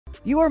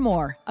You Are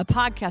More, a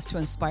podcast to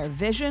inspire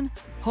vision,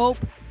 hope,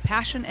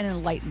 passion, and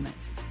enlightenment,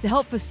 to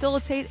help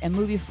facilitate and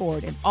move you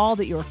forward in all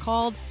that you are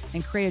called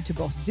and created to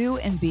both do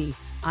and be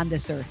on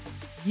this earth.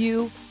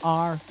 You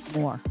are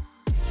more.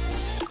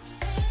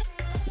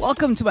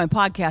 Welcome to my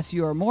podcast,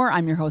 You Are More.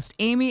 I'm your host,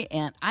 Amy,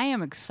 and I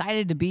am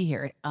excited to be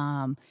here.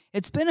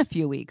 It's been a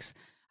few weeks.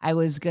 I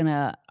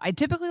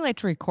typically like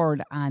to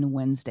record on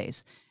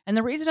Wednesdays. And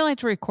the reason I like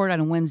to record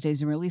on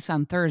Wednesdays and release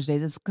on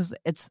Thursdays is because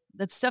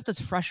that's stuff that's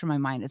fresh in my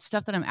mind. It's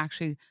stuff that I'm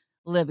actually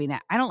living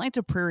at. I don't like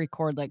to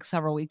pre-record like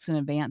several weeks in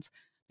advance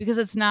because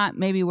it's not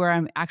maybe where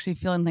I'm actually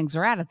feeling things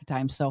are at the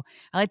time. So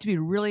I like to be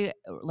really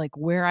like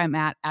where I'm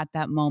at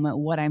that moment,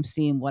 what I'm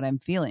seeing, what I'm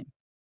feeling.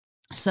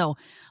 So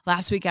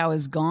last week I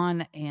was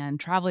gone and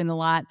traveling a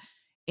lot.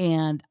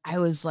 And I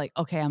was like,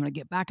 okay, I'm going to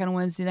get back on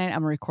Wednesday night.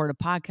 I'm going to record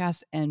a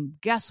podcast. And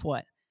guess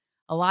what?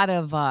 A lot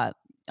of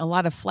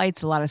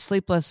flights, a lot of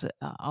sleepless,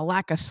 a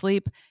lack of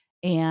sleep,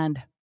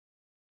 and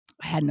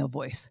I had no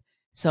voice.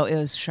 So it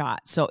was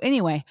shot. So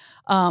anyway,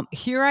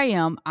 here I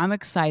am. I'm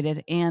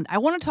excited. And I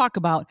want to talk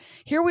about,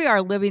 here we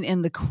are living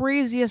in the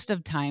craziest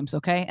of times,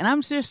 okay? And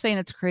I'm just saying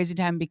it's a crazy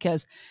time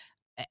because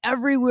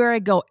everywhere I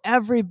go,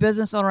 every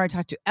business owner I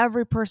talk to,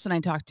 every person I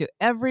talk to,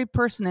 every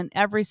person in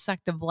every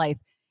sect of life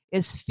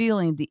is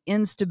feeling the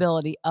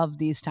instability of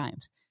these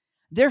times.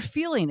 They're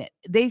feeling it.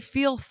 They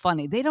feel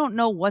funny. They don't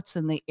know what's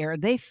in the air.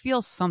 They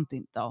feel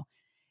something though,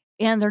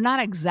 and they're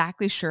not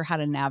exactly sure how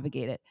to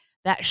navigate it.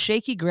 That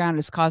shaky ground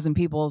is causing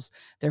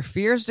their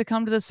fears to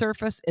come to the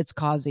surface. It's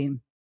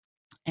causing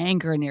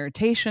anger and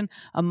irritation.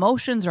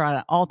 Emotions are at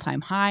an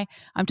all-time high.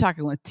 I'm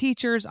talking with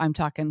teachers. I'm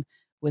talking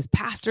with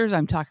pastors.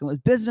 I'm talking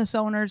with business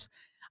owners.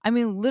 I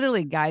mean,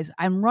 literally, guys,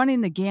 I'm running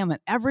the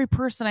gamut. Every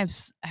person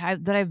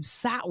that I've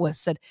sat with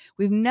said,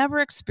 we've never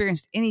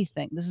experienced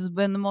anything. This has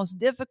been the most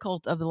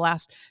difficult of the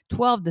last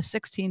 12 to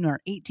 16 or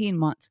 18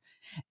 months.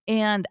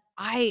 And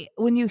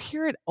when you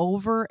hear it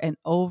over and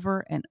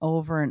over and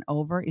over and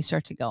over, you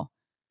start to go,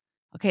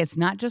 okay, it's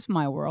not just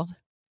my world.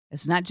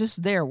 It's not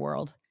just their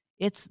world.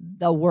 It's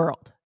the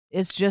world.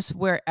 It's just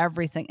where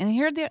everything. And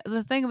here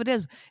the thing of it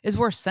is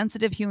we're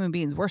sensitive human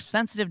beings. We're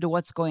sensitive to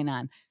what's going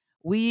on.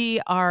 We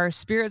are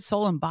spirit,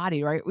 soul, and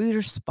body, right? We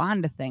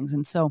respond to things.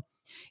 And so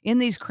in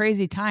these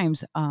crazy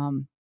times,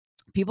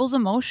 people's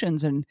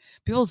emotions and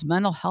people's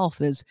mental health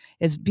is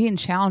being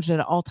challenged at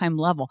an all-time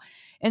level.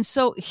 And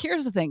so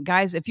here's the thing,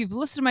 guys, if you've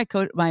listened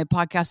to my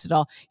podcast at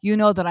all, you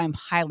know that I'm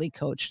highly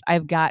coached.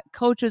 I've got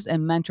coaches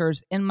and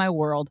mentors in my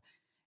world,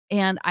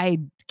 and I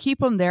keep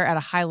them there at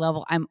a high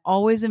level. I'm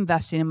always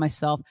investing in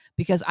myself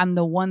because I'm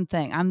the one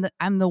thing,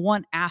 I'm the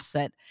one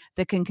asset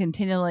that can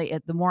continually,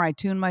 the more I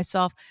tune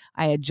myself,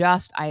 I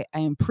adjust, I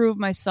improve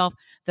myself,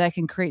 that I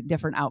can create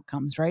different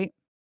outcomes, right?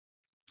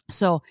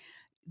 So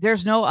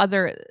there's no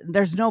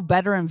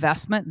better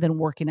investment than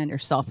working on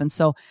yourself. And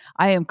so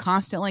I am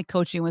constantly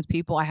coaching with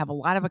people. I have a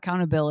lot of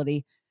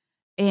accountability,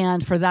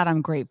 and for that,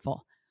 I'm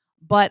grateful.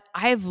 But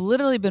I've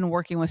literally been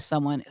working with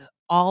someone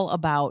all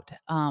about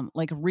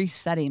like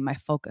resetting my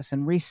focus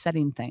and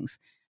resetting things.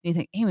 And you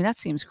think, Amy, that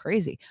seems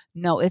crazy.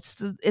 No,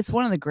 it's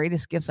one of the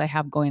greatest gifts I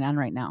have going on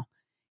right now.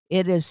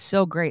 It is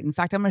so great. In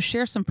fact, I'm going to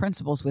share some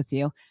principles with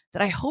you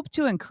that I hope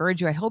to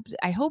encourage you. I hope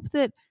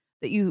that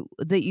you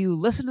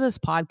listen to this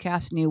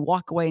podcast and you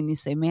walk away and you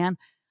say, man,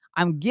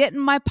 I'm getting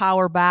my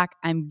power back.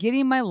 I'm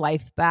getting my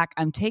life back.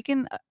 I'm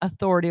taking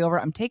authority over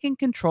it. I'm taking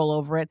control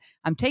over it.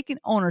 I'm taking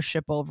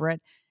ownership over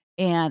it.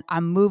 And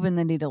I'm moving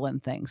the needle in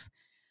things.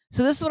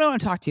 So this is what I want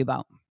to talk to you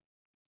about.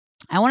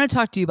 I want to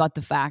talk to you about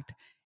the fact,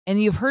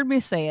 and you've heard me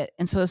say it,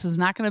 and so this is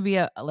not going to be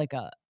a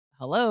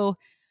hello.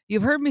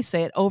 You've heard me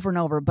say it over and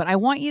over, but I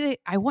want you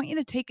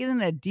to take it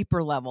in a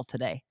deeper level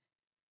today.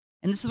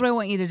 And this is what I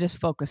want you to just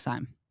focus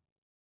on.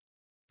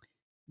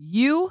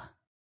 You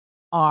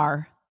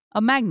are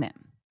a magnet.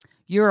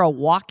 You're a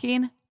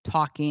walking,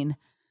 talking,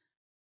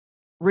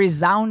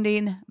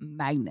 resounding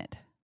magnet.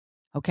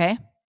 Okay?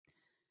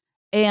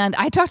 And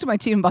I talked to my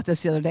team about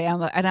this the other day,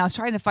 and I was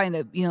trying to find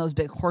those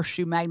big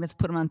horseshoe magnets,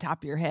 put them on top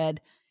of your head.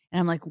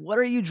 And I'm like, what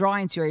are you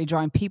drawing to? Are you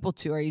drawing people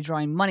to? Are you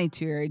drawing money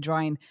to? Are you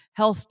drawing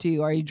health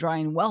to? Are you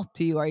drawing wealth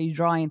to? Are you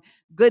drawing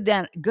good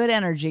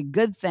energy,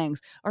 good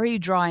things? Or are you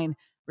drawing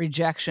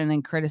rejection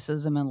and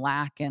criticism and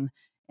lack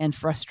and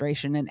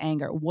frustration and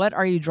anger? What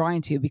are you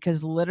drawing to?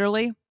 Because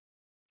literally,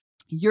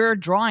 you're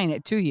drawing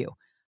it to you.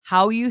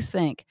 How you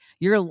think.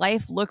 Your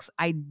life looks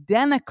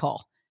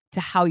identical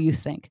to how you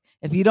think.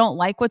 If you don't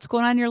like what's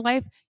going on in your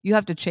life, you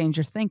have to change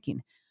your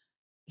thinking.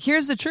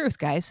 Here's the truth,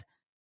 guys.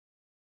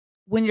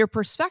 When your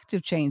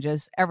perspective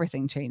changes,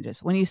 everything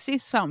changes. When you see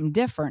something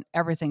different,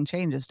 everything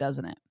changes,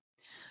 doesn't it?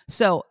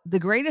 So the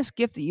greatest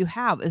gift that you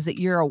have is that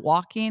you're a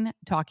walking,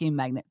 talking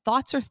magnet.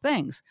 Thoughts are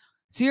things.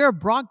 So you're a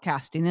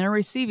broadcasting and a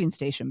receiving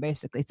station,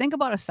 basically. Think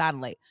about a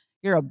satellite.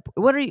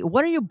 What are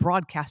you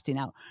broadcasting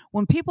out?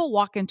 When people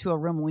walk into a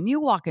room, when you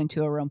walk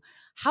into a room,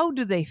 how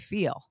do they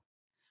feel?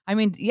 I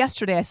mean,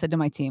 yesterday I said to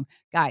my team,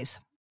 guys,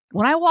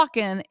 when I walk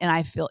in and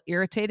I feel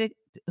irritated,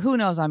 who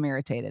knows I'm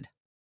irritated?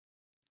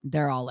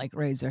 They're all like,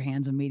 raise their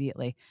hands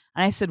immediately.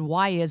 And I said,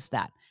 why is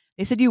that?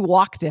 They said, you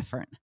walk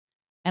different.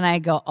 And I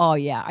go, oh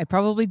yeah, I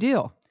probably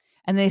do.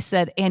 And they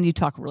said, and you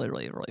talk really,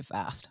 really, really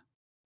fast.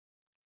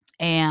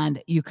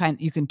 And you can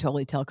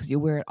totally tell because you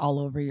wear it all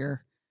over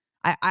your,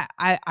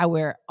 I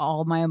wear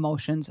all my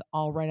emotions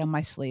all right on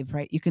my sleeve,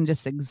 right? You can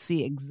just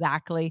see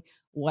exactly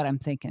what I'm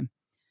thinking.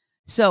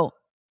 So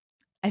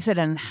I said,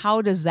 and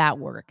how does that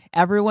work?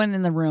 Everyone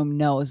in the room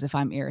knows if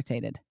I'm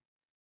irritated.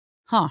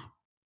 Huh.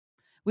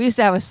 We used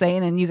to have a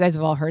saying, and you guys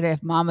have all heard it,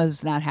 if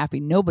mama's not happy,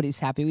 nobody's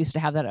happy. We used to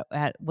have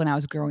that when I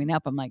was growing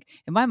up. I'm like,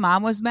 if my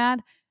mom was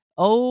mad,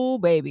 oh,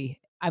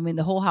 baby. I mean,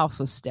 the whole house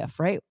was stiff,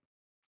 right?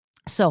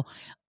 So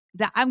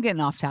that I'm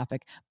getting off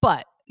topic,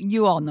 but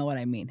you all know what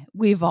I mean.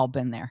 We've all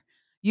been there.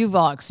 You've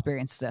all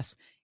experienced this.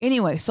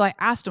 Anyway, so I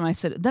asked him, I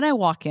said, then I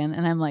walk in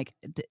and I'm like,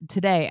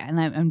 today, and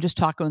I'm just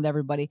talking with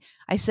everybody.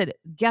 I said,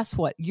 guess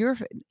what?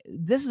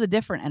 This is a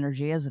different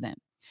energy, isn't it?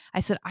 I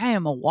said, I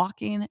am a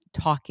walking,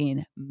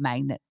 talking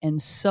magnet,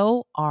 and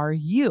so are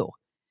you.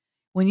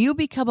 When you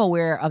become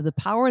aware of the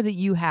power that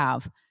you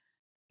have,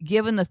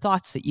 given the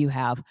thoughts that you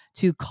have,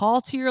 to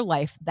call to your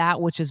life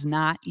that which is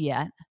not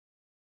yet,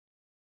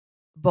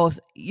 both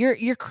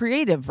you're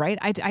creative, right?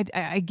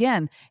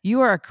 Again,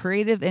 you are a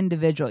creative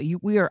individual.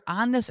 We are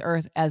on this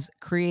earth as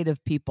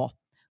creative people.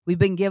 We've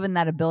been given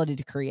that ability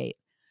to create.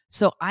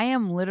 So I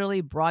am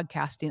literally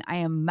broadcasting, I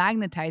am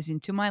magnetizing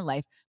to my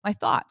life my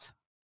thoughts.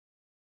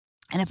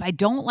 And if I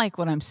don't like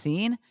what I'm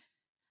seeing,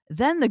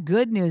 then the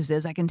good news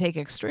is I can take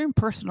extreme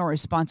personal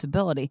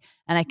responsibility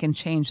and I can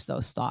change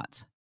those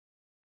thoughts.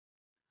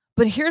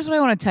 But here's what I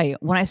want to tell you.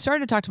 When I started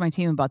to talk to my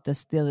team about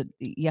this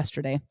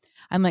yesterday,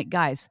 I'm like,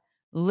 guys,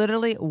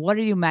 literally, what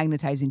are you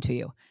magnetizing to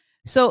you?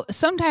 So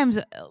sometimes,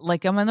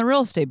 like, I'm in the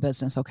real estate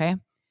business, okay?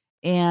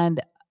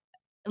 And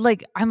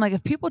like, I'm like,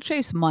 if people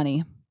chase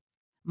money,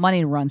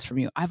 money runs from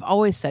you. I've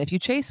always said, if you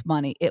chase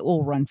money, it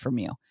will run from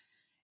you.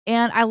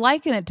 And I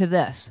liken it to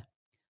this.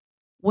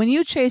 When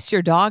you chase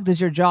your dog, does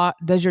your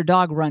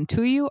dog run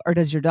to you or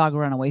does your dog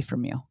run away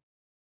from you?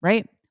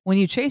 Right? When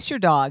you chase your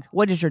dog,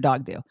 what does your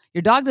dog do?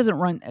 Your dog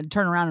doesn't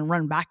turn around and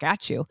run back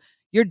at you.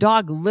 Your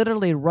dog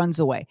literally runs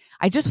away.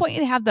 I just want you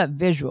to have that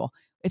visual.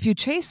 If you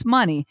chase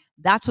money,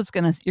 that's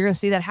you're going to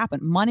see that happen.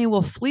 Money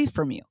will flee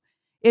from you.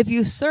 If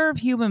you serve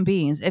human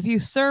beings, if you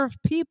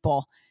serve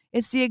people,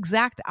 it's the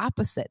exact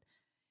opposite.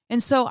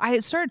 And so I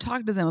started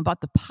talking to them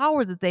about the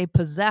power that they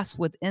possess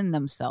within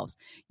themselves.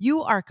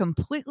 You are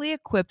completely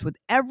equipped with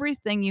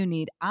everything you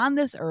need on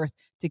this earth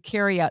to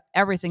carry out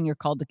everything you're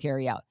called to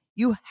carry out.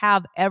 You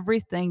have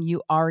everything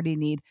you already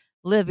need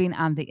living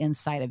on the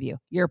inside of you.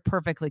 You're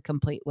perfectly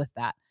complete with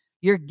that.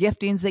 Your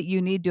giftings that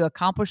you need to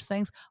accomplish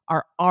things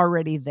are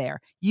already there.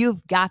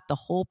 You've got the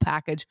whole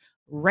package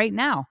right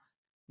now.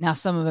 Now,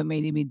 some of it may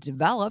need to be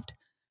developed.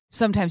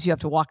 Sometimes you have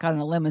to walk out on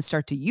a limb and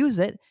start to use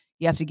it.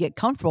 You have to get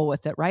comfortable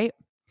with it, right?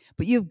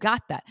 But you've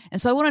got that.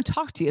 And so I want to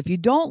talk to you. If you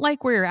don't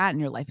like where you're at in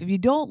your life, if you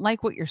don't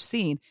like what you're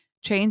seeing,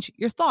 change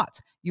your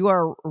thoughts. You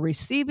are a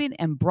receiving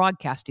and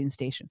broadcasting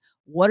station.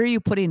 What are you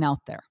putting out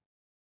there?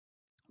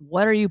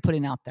 What are you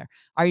putting out there?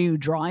 Are you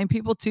drawing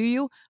people to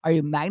you? Are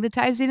you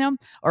magnetizing them?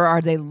 Or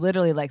are they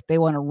literally like they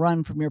want to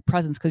run from your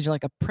presence because you're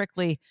like a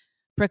prickly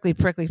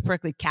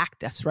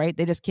cactus, right?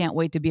 They just can't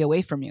wait to be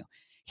away from you.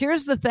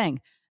 Here's the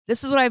thing.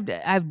 This is what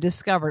I've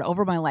discovered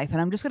over my life.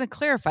 And I'm just going to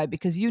clarify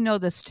because you know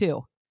this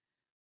too.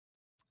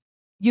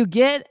 You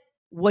get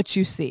what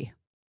you see.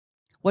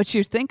 What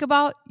you think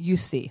about, you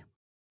see.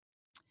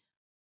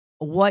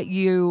 What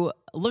you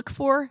look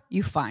for,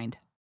 you find.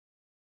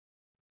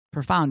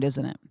 Profound,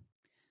 isn't it?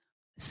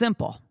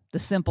 Simple. The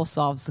simple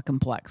solves the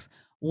complex.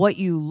 What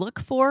you look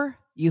for,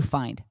 you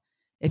find.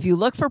 If you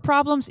look for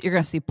problems, you're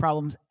going to see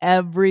problems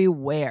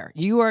everywhere.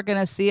 You are going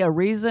to see a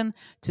reason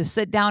to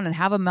sit down and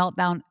have a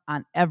meltdown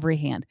on every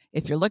hand.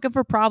 If you're looking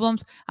for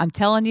problems, I'm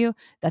telling you,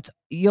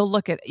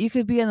 you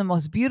could be in the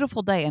most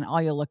beautiful day and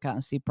all you'll look at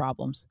and see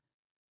problems.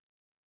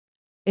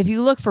 If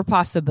you look for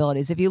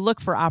possibilities, if you look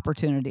for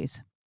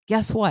opportunities,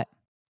 guess what?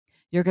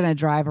 You're going to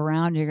drive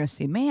around, you're going to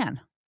see, man,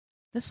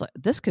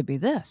 this could be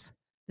this.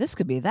 This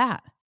could be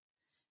that.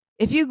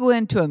 If you go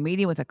into a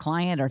meeting with a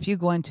client or if you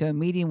go into a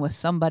meeting with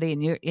somebody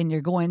and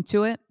you're going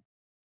to it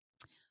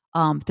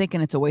thinking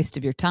it's a waste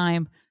of your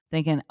time,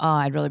 thinking, oh,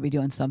 I'd rather be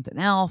doing something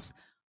else,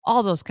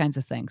 all those kinds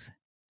of things.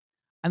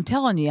 I'm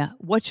telling you,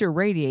 what you're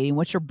radiating,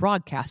 what you're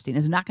broadcasting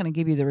is not going to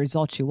give you the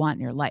results you want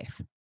in your life,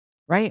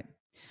 right?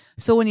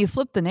 So when you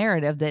flip the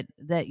narrative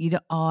that you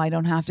don't, oh, I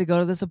don't have to go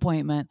to this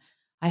appointment,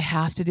 I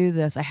have to do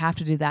this, I have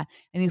to do that,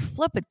 and you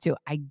flip it to,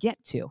 I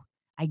get to.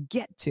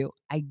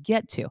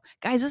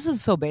 Guys, this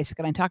is so basic,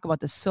 and I talk about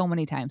this so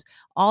many times.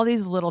 All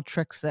these little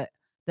tricks that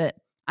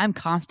I'm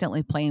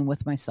constantly playing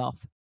with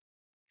myself.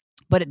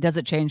 But does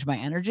it change my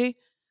energy?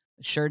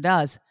 It sure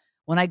does.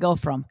 When I go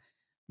from,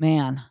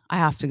 man, I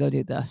have to go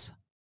do this,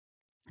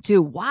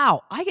 to,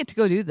 wow, I get to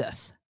go do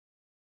this.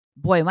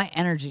 Boy, my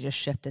energy just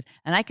shifted.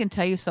 And I can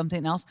tell you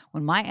something else.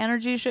 When my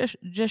energy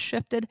just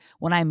shifted,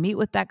 when I meet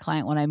with that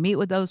client, when I meet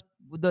with those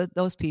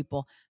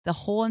people, the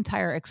whole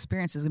entire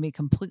experience is going to be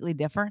completely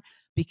different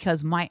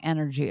because my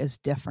energy is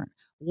different.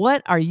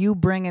 What are you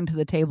bringing to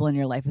the table in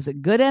your life? Is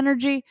it good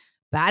energy,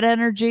 bad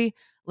energy,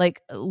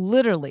 Like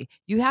literally,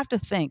 you have to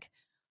think,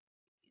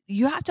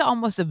 you have to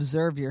almost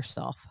observe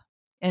yourself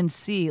and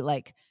see,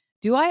 like,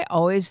 do I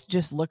always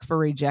just look for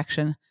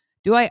rejection?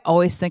 Do I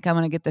always think I'm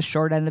going to get the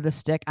short end of the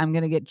stick? I'm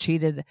going to get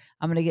cheated.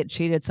 I'm going to get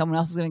cheated. Someone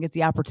else is going to get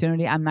the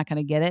opportunity. I'm not going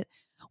to get it.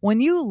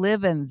 When you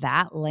live in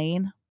that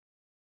lane,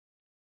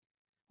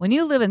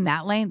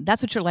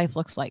 that's what your life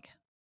looks like.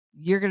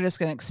 You're just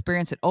going to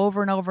experience it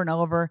over and over and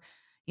over.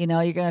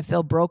 You're going to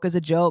feel broke as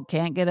a joke,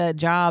 can't get a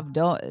job,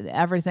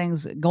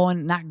 everything's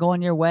not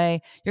going your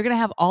way. You're going to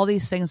have all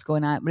these things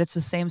going on, but it's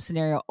the same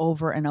scenario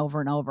over and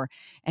over and over.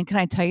 And can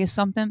I tell you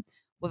something?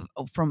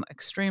 From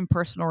extreme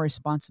personal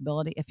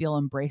responsibility, if you'll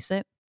embrace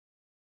it,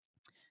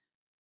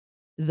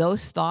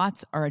 those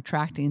thoughts are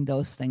attracting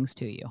those things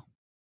to you.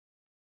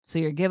 So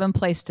you're giving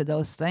place to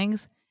those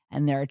things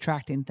and they're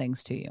attracting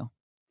things to you.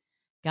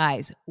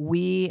 Guys,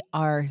 we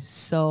are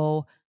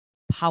so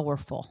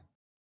powerful.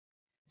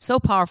 So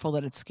powerful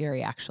that it's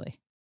scary, actually.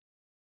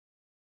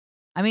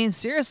 I mean,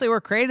 seriously,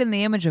 we're created in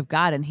the image of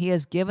God, and He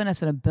has given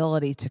us an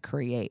ability to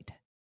create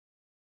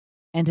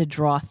and to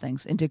draw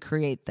things and to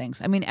create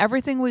things. I mean,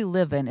 everything we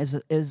live in is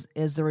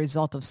the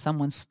result of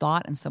someone's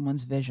thought and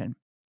someone's vision,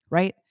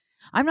 right?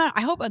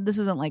 I hope this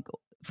isn't like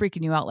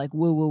freaking you out like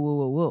woo, woo, woo,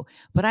 woo, woo.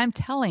 But I'm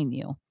telling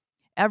you,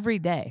 every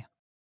day,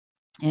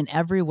 in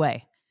every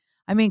way.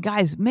 I mean,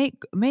 guys,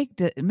 make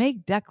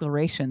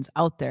declarations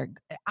out there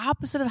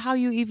opposite of how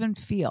you even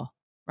feel,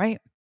 right?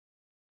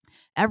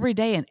 Every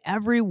day in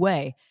every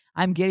way,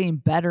 I'm getting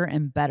better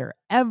and better.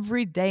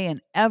 Every day in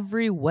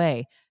every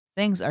way,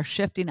 things are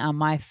shifting on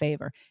my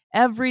favor.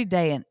 Every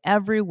day in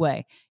every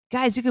way.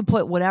 Guys, you can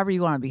put whatever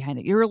you want behind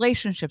it. Your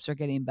relationships are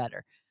getting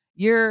better.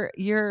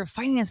 Your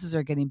finances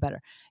are getting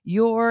better.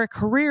 Your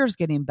career is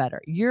getting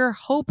better. Your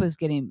hope is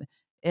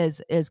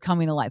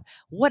coming alive.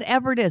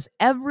 Whatever it is,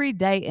 every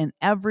day in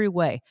every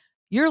way.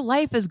 Your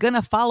life is going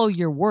to follow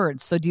your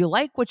words. So do you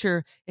like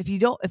if you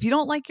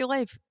don't like your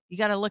life, you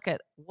got to look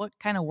at what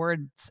kind of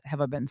words have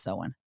I been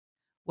sowing?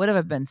 What have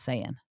I been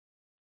saying?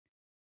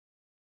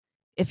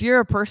 If you're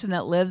a person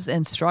that lives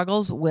and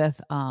struggles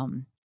with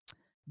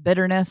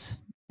bitterness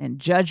and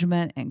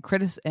judgment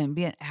and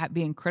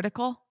being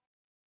critical,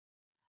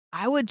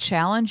 I would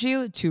challenge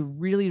you to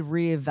really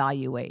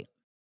reevaluate.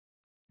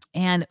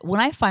 And when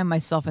I find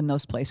myself in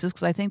those places,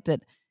 because I think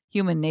that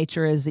human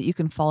nature is that you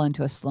can fall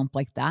into a slump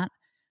like that,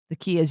 the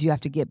key is you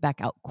have to get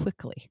back out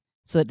quickly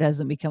so it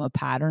doesn't become a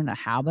pattern, a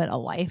habit, a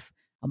life,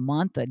 a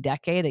month, a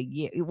decade, a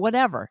year,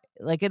 whatever.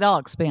 Like it all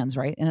expands,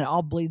 right? And it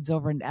all bleeds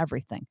over into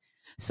everything.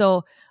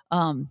 So,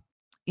 a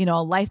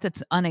life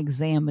that's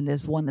unexamined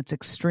is one that's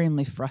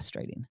extremely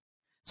frustrating.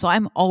 So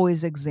I'm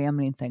always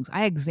examining things.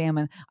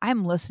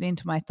 I'm listening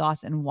to my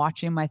thoughts and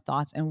watching my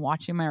thoughts and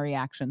watching my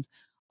reactions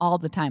all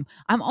the time.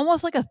 I'm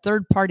almost like a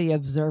third-party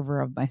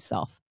observer of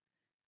myself.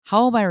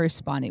 How am I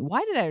responding?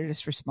 Why did I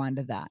just respond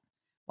to that?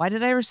 Why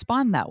did I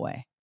respond that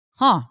way?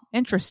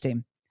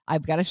 Interesting.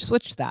 I've got to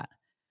switch that.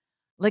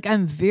 Like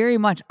I'm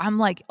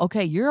like,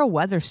 okay, you're a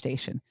weather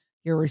station.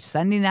 You're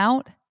sending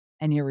out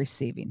and you're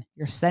receiving.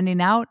 You're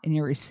sending out and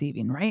you're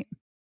receiving, right?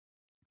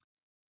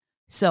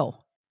 So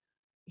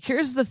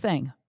here's the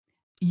thing.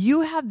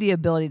 You have the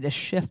ability to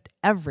shift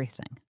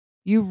everything.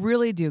 You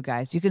really do,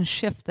 guys. You can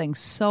shift things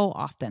so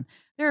often.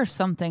 There are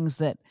some things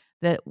that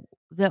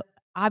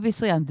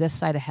obviously on this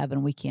side of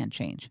heaven we can't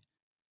change.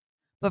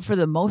 But for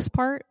the most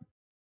part,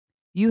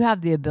 you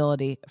have the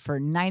ability for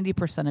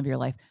 90% of your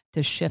life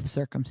to shift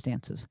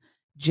circumstances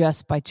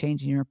just by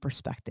changing your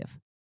perspective.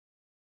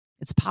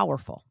 It's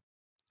powerful.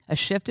 A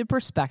shifted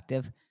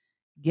perspective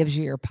gives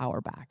you your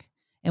power back.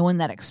 And when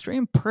that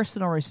extreme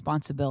personal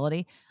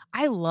responsibility,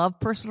 I love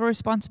personal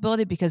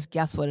responsibility because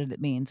guess what it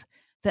means?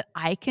 That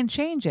I can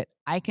change it.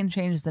 I can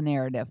change the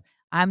narrative.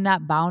 I'm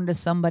not bound to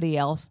somebody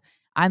else.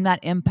 I'm not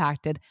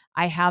impacted.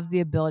 I have the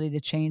ability to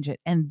change it.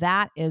 And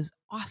that is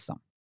awesome,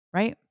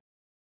 right?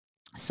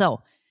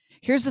 So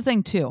here's the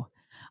thing too.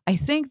 I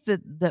think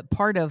that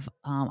part of,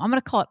 I'm going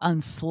to call it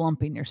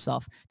unslumping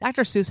yourself.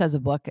 Dr. Seuss has a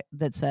book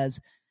that says,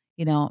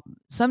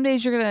 some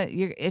days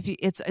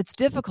it's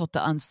difficult to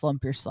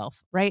unslump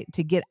yourself, right?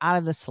 To get out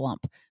of the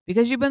slump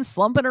because you've been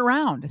slumping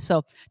around.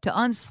 So to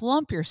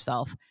unslump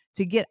yourself,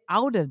 to get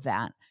out of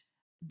that,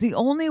 the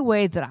only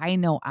way that I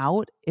know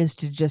out is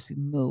to just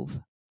move,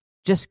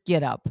 just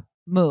get up,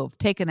 move,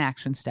 take an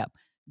action step,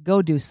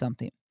 go do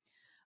something.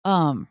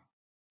 I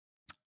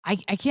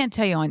can't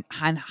tell you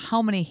on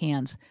how many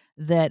hands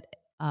that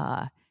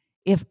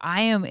if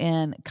I am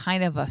in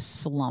kind of a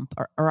slump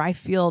or I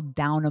feel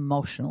down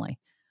emotionally,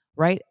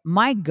 right?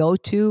 My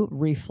go-to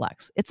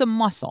reflex, it's a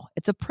muscle,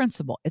 it's a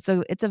principle, it's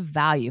a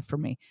value for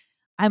me.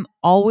 I'm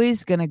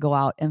always going to go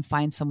out and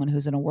find someone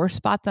who's in a worse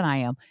spot than I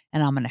am,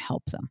 and I'm going to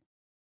help them.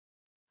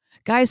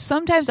 Guys,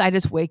 sometimes I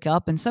just wake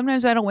up, and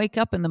sometimes I don't wake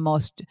up in the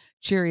most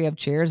cheery of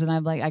cheers, and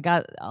I'm like, I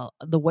got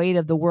the weight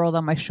of the world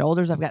on my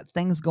shoulders. I've got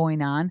things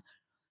going on.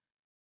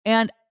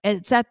 And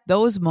it's at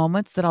those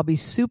moments that I'll be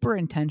super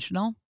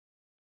intentional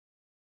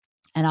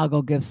and I'll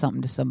go give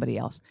something to somebody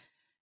else.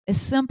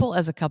 As simple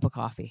as a cup of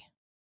coffee.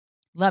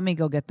 Let me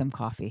go get them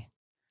coffee.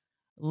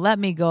 Let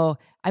me go.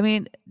 I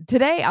mean,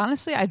 today,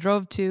 honestly, I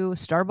drove to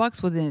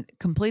Starbucks with a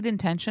complete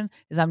intention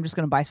is I'm just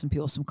going to buy some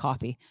people some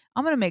coffee.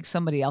 I'm going to make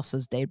somebody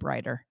else's day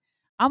brighter.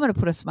 I'm going to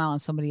put a smile on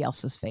somebody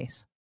else's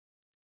face.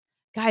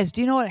 Guys,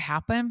 do you know what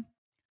happened?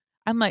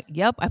 I'm like,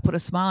 yep, I put a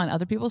smile on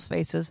other people's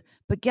faces.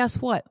 But guess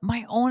what?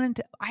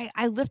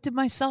 I lifted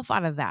myself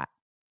out of that.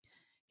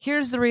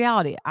 Here's the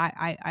reality.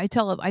 I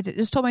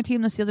just told my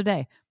team this the other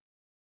day.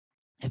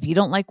 If you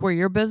don't like where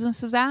your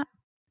business is at,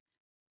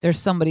 there's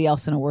somebody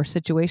else in a worse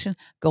situation.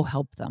 Go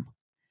help them.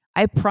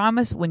 I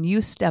promise when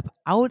you step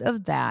out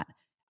of that,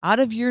 out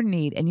of your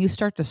need, and you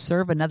start to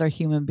serve another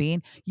human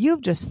being,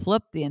 you've just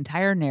flipped the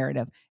entire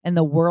narrative and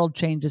the world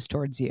changes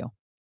towards you.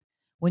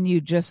 When you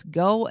just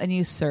go and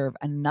you serve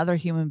another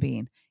human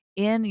being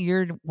in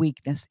your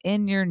weakness,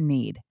 in your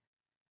need,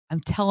 I'm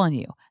telling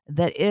you,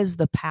 that is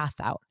the path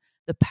out.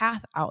 The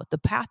path out, the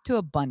path to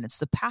abundance,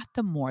 the path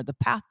to more, the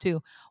path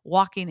to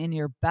walking in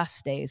your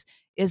best days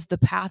is the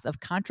path of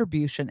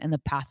contribution and the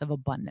path of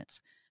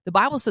abundance. The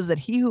Bible says that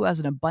he who has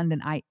an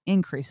abundant eye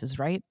increases,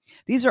 right?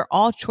 These are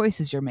all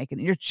choices you're making.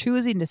 You're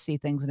choosing to see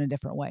things in a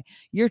different way.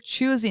 You're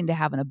choosing to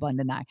have an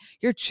abundant eye.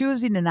 You're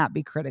choosing to not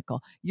be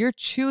critical. You're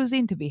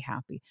choosing to be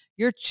happy.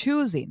 You're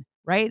choosing,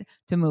 right,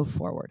 to move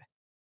forward.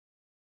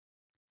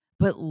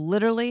 But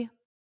literally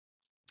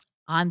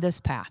on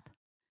this path,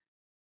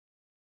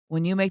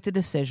 when you make the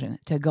decision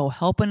to go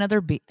help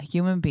another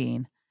human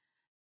being,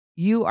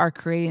 you are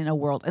creating a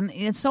world.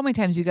 And so many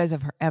times you guys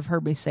have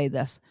heard me say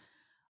this.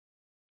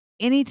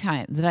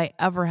 Anytime that I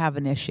ever have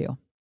an issue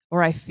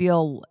or I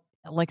feel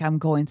like I'm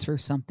going through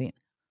something,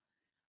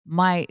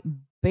 my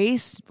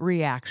base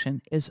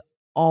reaction is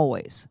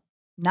always,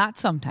 not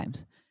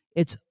sometimes,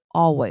 it's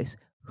always,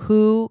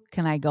 who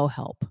can I go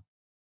help?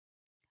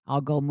 I'll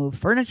go move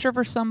furniture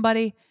for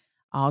somebody.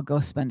 I'll go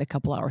spend a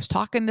couple hours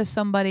talking to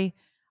somebody.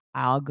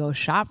 I'll go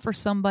shop for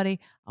somebody.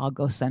 I'll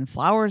go send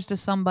flowers to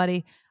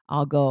somebody.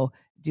 I'll go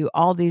do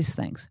all these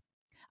things.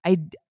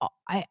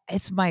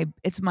 It's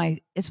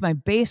my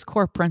base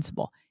core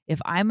principle. If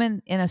I'm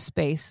in a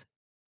space,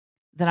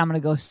 then I'm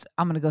going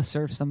to go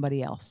serve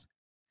somebody else.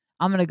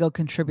 I'm going to go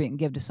contribute and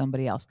give to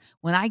somebody else.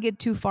 When I get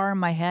too far in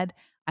my head,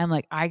 I'm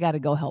like, I got to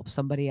go help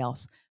somebody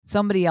else.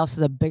 Somebody else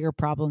has a bigger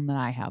problem than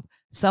I have.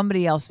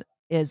 Somebody else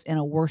is in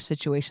a worse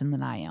situation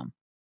than I am.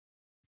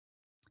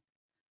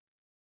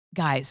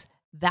 Guys,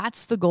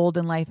 that's the goal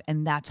in life,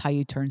 and that's how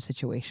you turn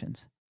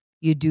situations.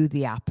 You do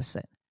the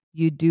opposite.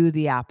 You do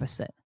the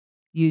opposite.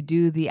 You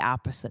do the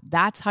opposite.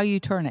 That's how you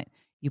turn it.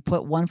 You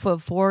put one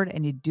foot forward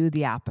and you do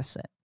the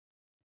opposite.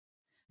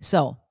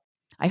 So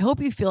I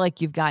hope you feel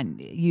like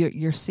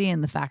you're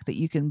seeing the fact that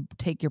you can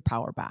take your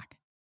power back,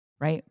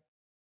 right?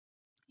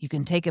 You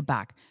can take it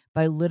back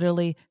by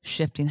literally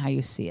shifting how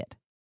you see it.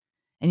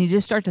 And you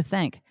just start to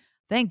think,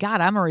 thank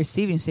God I'm a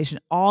receiving station.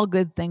 All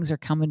good things are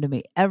coming to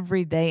me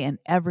every day and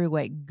every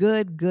way.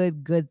 Good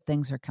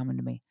things are coming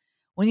to me.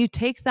 When you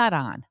take that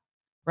on,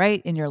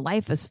 right, and your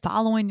life is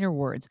following your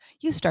words,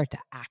 you start to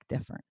act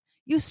different.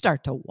 You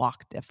start to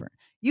walk different.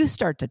 You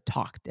start to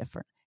talk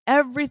different.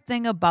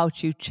 Everything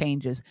about you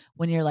changes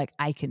when you're like,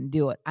 I can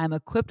do it. I'm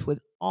equipped with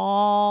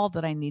all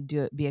that I need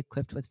to be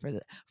equipped with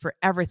for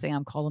everything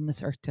I'm called on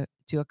this earth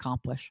to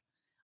accomplish.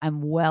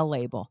 I'm well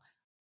able.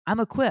 I'm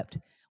equipped.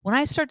 When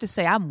I start to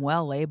say I'm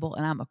well able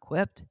and I'm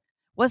equipped,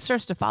 what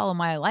starts to follow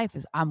my life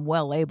is I'm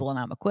well able and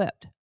I'm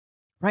equipped,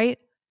 right?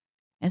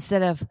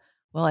 Instead of,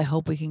 well, I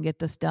hope we can get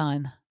this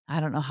done. I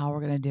don't know how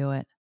we're going to do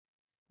it.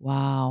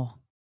 Wow.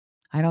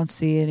 I don't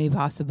see any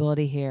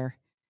possibility here.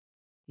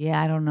 Yeah,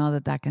 I don't know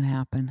that can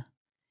happen.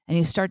 And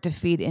you start to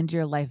feed into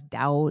your life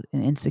doubt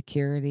and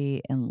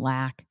insecurity and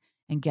lack.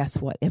 And guess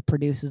what? It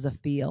produces a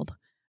field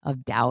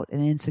of doubt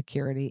and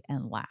insecurity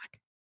and lack,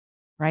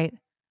 right?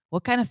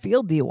 What kind of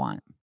field do you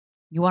want?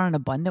 You want an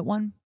abundant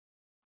one?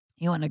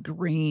 You want a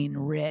green,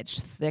 rich,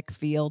 thick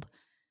field?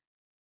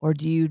 Or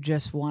do you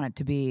just want it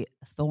to be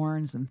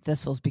thorns and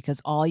thistles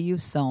because all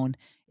you've sown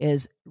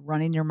is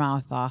running your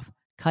mouth off,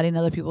 cutting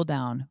other people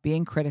down,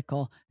 being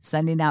critical,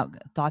 sending out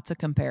thoughts of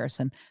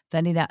comparison,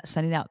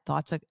 sending out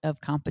thoughts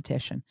of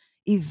competition?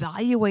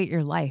 Evaluate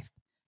your life.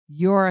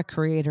 You're a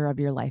creator of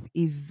your life.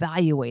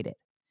 Evaluate it.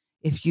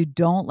 If you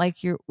don't like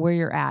where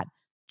you're at,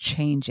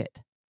 change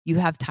it. You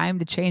have time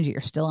to change it.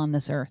 You're still on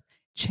this earth.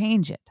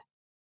 Change it.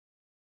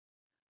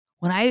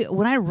 When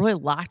I really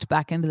locked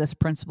back into this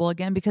principle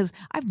again, because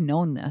I've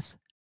known this,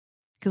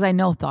 because I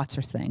know thoughts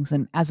are things,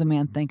 and as a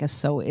man thinketh,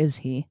 so is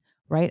he,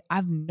 right?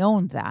 I've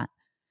known that.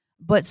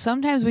 But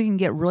sometimes we can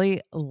get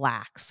really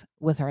lax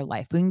with our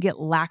life. We can get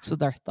lax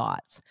with our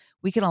thoughts.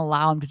 We can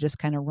allow them to just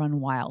kind of run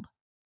wild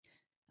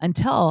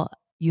until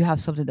you have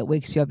something that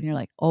wakes you up and you're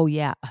like, oh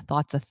yeah, a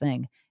thought's a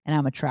thing. And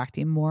I'm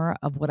attracting more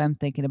of what I'm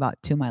thinking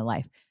about to my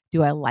life.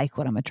 Do I like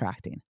what I'm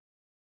attracting?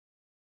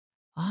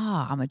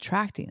 I'm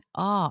attracting.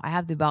 I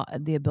have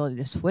the ability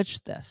to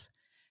switch this.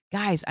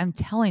 Guys, I'm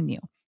telling you,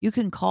 you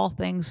can call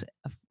things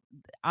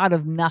out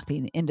of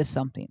nothing into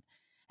something.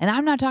 And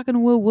I'm not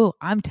talking woo-woo.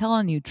 I'm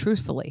telling you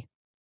truthfully.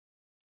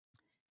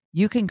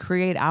 You can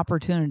create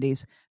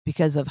opportunities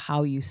because of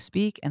how you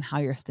speak and how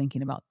you're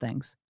thinking about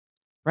things,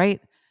 right?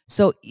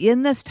 So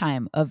in this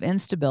time of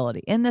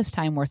instability, in this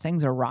time where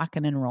things are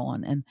rocking and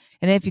rolling, and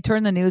if you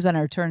turn the news on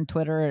or turn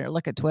Twitter or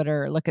look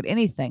at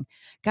anything,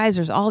 guys,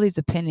 there's all these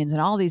opinions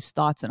and all these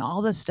thoughts and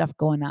all this stuff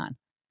going on.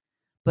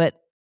 But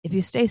if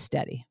you stay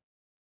steady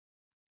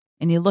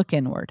and you look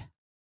inward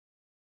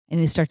and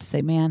you start to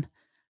say, man,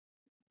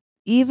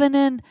 even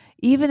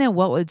in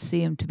what would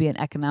seem to be an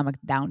economic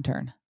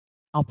downturn,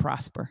 I'll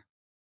prosper.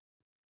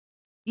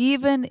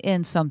 Even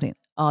in something,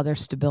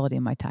 there's stability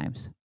in my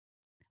times.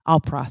 I'll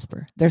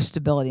prosper. There's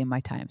stability in my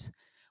times.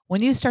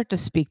 When you start to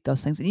speak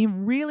those things and you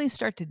really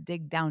start to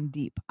dig down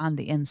deep on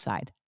the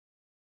inside,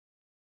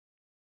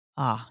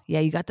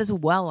 you got this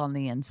well on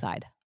the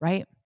inside,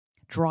 right?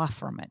 Draw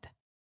from it.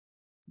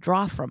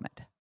 Draw from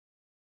it.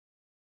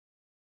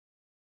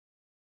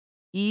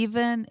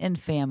 Even in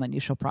famine,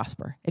 you shall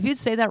prosper. If you'd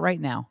say that right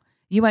now,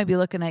 you might be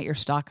looking at your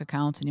stock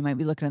accounts and you might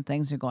be looking at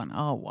things and you're going,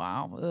 oh,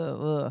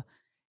 wow.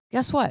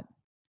 Guess what?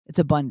 It's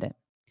abundant.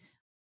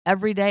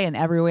 Every day and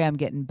every way, I'm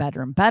getting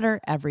better and better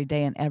every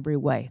day and every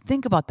way.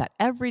 Think about that.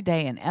 Every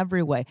day and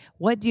every way.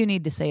 What do you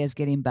need to say is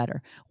getting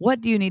better? What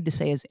do you need to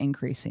say is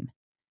increasing?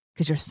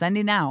 Because you're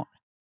sending out,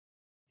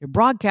 you're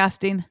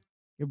broadcasting.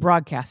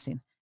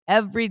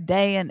 Every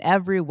day and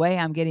every way,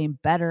 I'm getting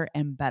better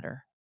and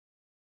better.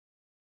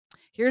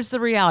 Here's the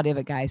reality of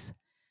it, guys.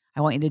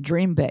 I want you to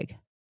dream big.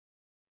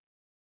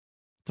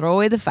 Throw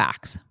away the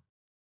facts.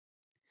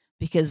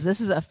 Because this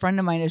is a friend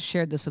of mine has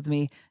shared this with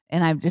me,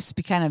 and I've just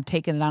kind of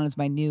taken it on as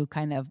my new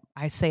kind of,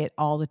 I say it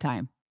all the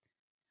time.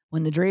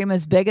 When the dream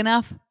is big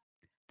enough,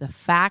 the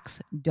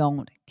facts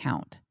don't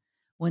count.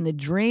 When the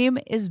dream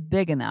is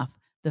big enough,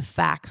 the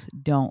facts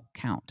don't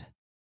count.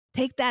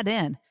 Take that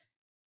in.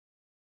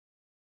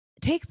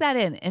 Take that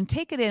in and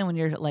take it in when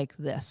you're like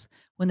this.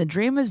 When the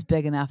dream is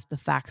big enough, the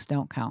facts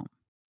don't count.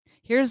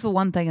 Here's the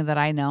one thing that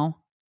I know.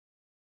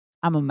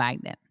 I'm a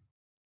magnet.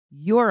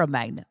 You're a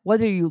magnet.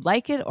 Whether you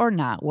like it or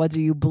not, whether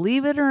you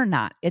believe it or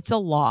not, it's a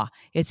law.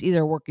 It's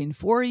either working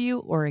for you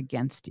or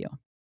against you.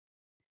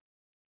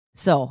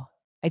 So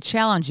I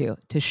challenge you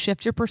to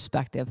shift your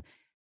perspective,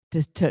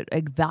 to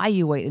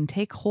evaluate and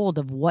take hold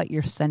of what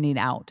you're sending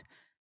out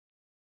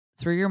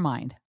through your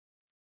mind,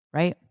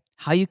 right?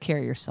 How you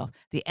carry yourself,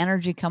 the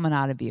energy coming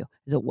out of you.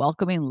 Is it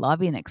welcoming,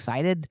 loving,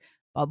 excited,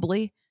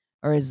 bubbly,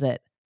 or is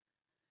it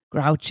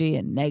grouchy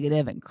and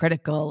negative and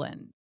critical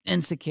and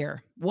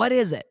insecure? What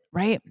is it,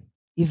 right?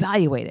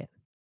 Evaluate it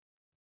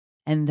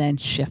and then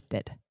shift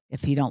it.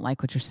 If you don't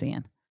like what you're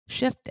seeing,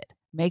 shift it.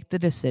 Make the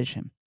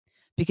decision.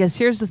 Because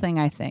here's the thing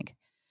I think.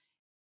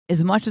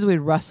 As much as we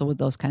wrestle with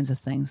those kinds of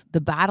things, the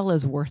battle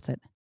is worth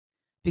it.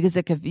 Because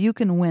if you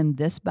can win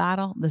this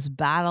battle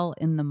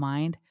in the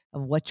mind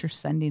of what you're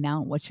sending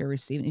out, what you're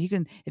receiving,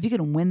 if you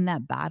can win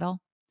that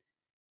battle,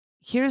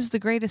 here's the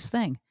greatest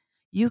thing.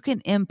 You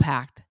can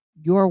impact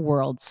your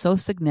world so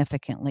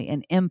significantly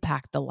and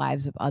impact the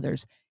lives of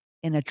others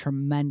in a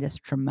tremendous,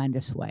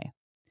 tremendous way.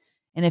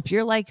 And if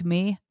you're like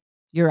me,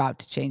 you're out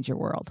to change your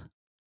world.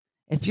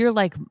 If you're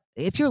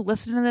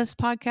listening to this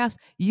podcast,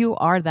 you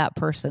are that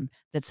person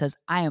that says,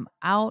 I am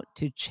out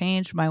to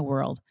change my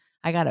world.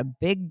 I got a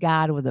big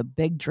God with a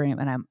big dream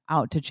and I'm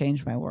out to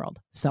change my world.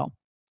 So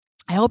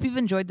I hope you've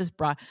enjoyed this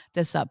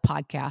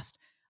podcast.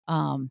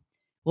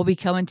 We'll be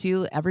coming to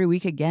you every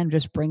week again,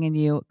 just bringing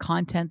you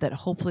content that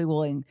hopefully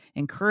will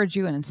encourage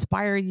you and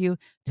inspire you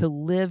to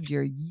live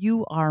your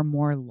You Are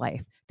More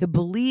life, to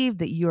believe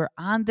that you are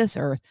on this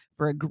earth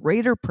for a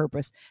greater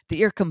purpose, that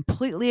you're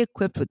completely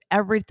equipped with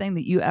everything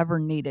that you ever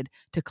needed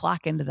to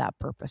clock into that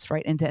purpose,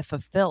 right? And to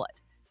fulfill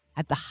it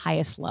at the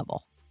highest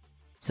level.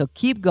 So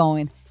keep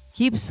going,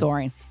 keep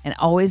soaring, and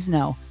always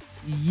know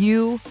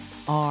you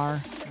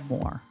are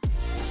more.